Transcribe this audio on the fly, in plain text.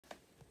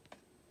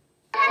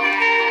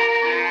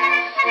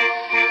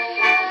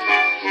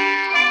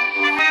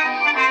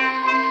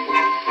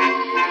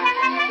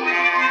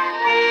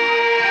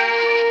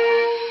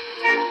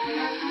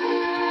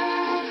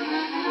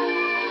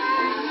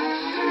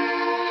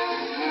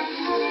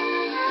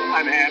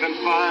I'm having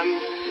fun.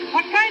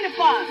 What kind of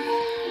fun?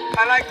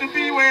 I like to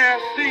be where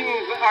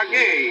things are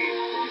gay.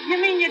 You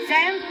mean you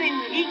dance in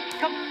each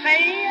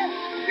cafe?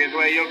 Is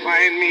where you'll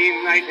find me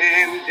night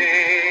and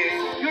day.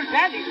 Your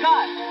daddy's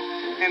got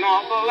an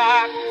awful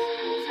lot.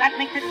 That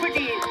makes it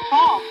pretty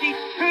soft, it's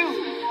true.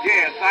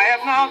 Yes, I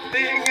have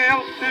nothing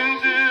else to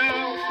do.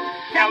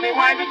 Tell me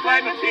why this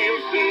life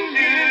appeals to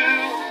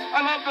you.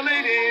 I love the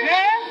ladies.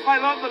 Yes? I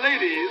love the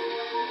ladies.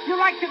 You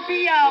like to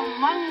be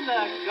among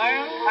the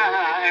girls?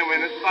 And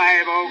when it's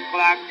 5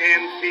 o'clock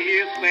and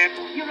tea is set,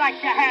 You like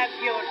to have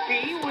your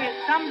tea with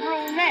some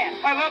brunette?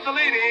 I love the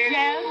ladies.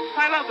 Yes?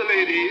 I love the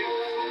ladies.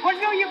 Where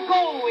do you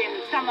go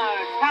in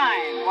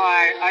summertime?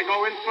 Why, I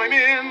go in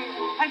swimming.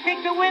 And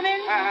take the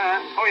women?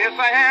 Oh, yes,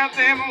 I have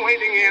them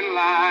waiting in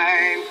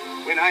line.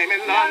 When I'm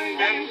in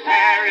London,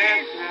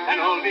 Paris,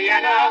 and old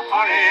Vienna,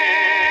 or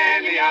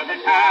any other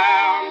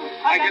town,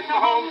 I get so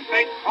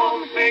homesick,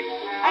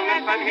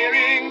 unless I'm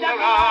hearing the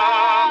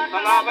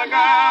rustle of a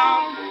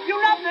gown.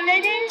 You love the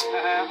ladies?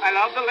 I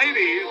love the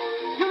ladies,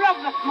 You love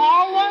the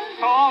small ones?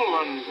 tall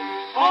ones.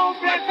 Oh,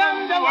 bless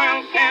them, the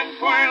world can't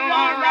twirl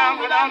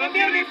around without a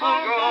beautiful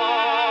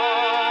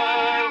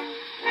girl.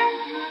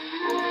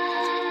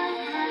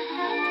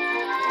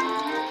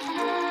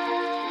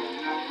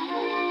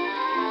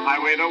 I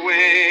went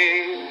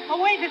away.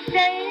 Away to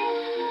stay?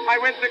 I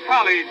went to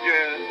college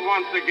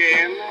once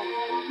again.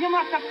 You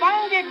must have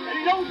found it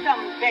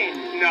lonesome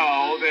then.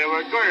 No, there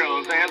were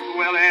girls as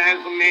well as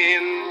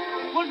men.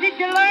 Well, did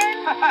you learn?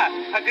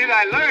 Did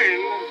I learn?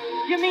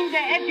 You mean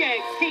they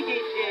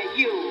educated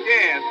you?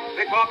 Yes,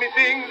 they taught me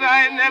things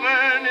I never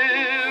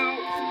knew.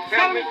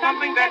 Tell me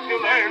something that you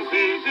learn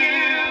to do.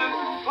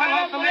 I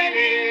love the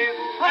ladies,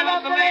 I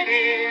love the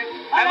ladies.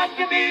 I love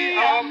to be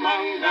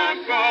among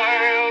the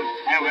girls.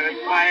 And when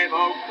it's 5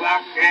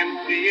 o'clock and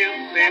tea is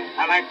set,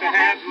 I like to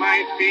have my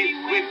tea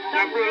with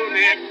the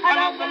brunette. I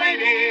love the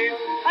ladies,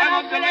 I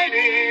love the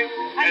ladies.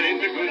 And in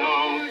the good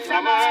old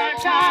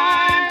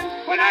summertime,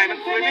 when I'm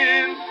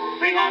swimming,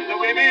 bring on the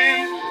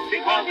women,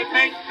 because it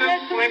makes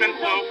the swimming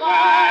so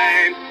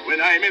fine.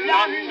 When I'm in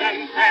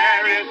London,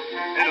 Paris,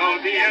 and old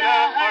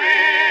Vienna, or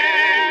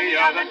any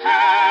other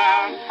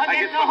town,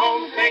 I get so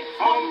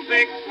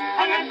homesick,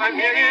 unless I'm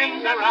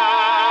hearing the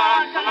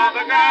rustle of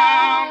the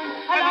ground.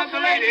 I love the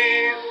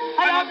ladies,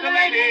 I love the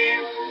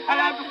ladies, I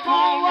love the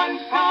small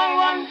ones, tall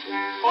ones.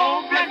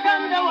 Oh, bless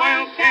them, the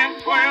world can't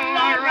twirl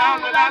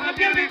around without a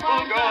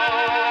beautiful girl.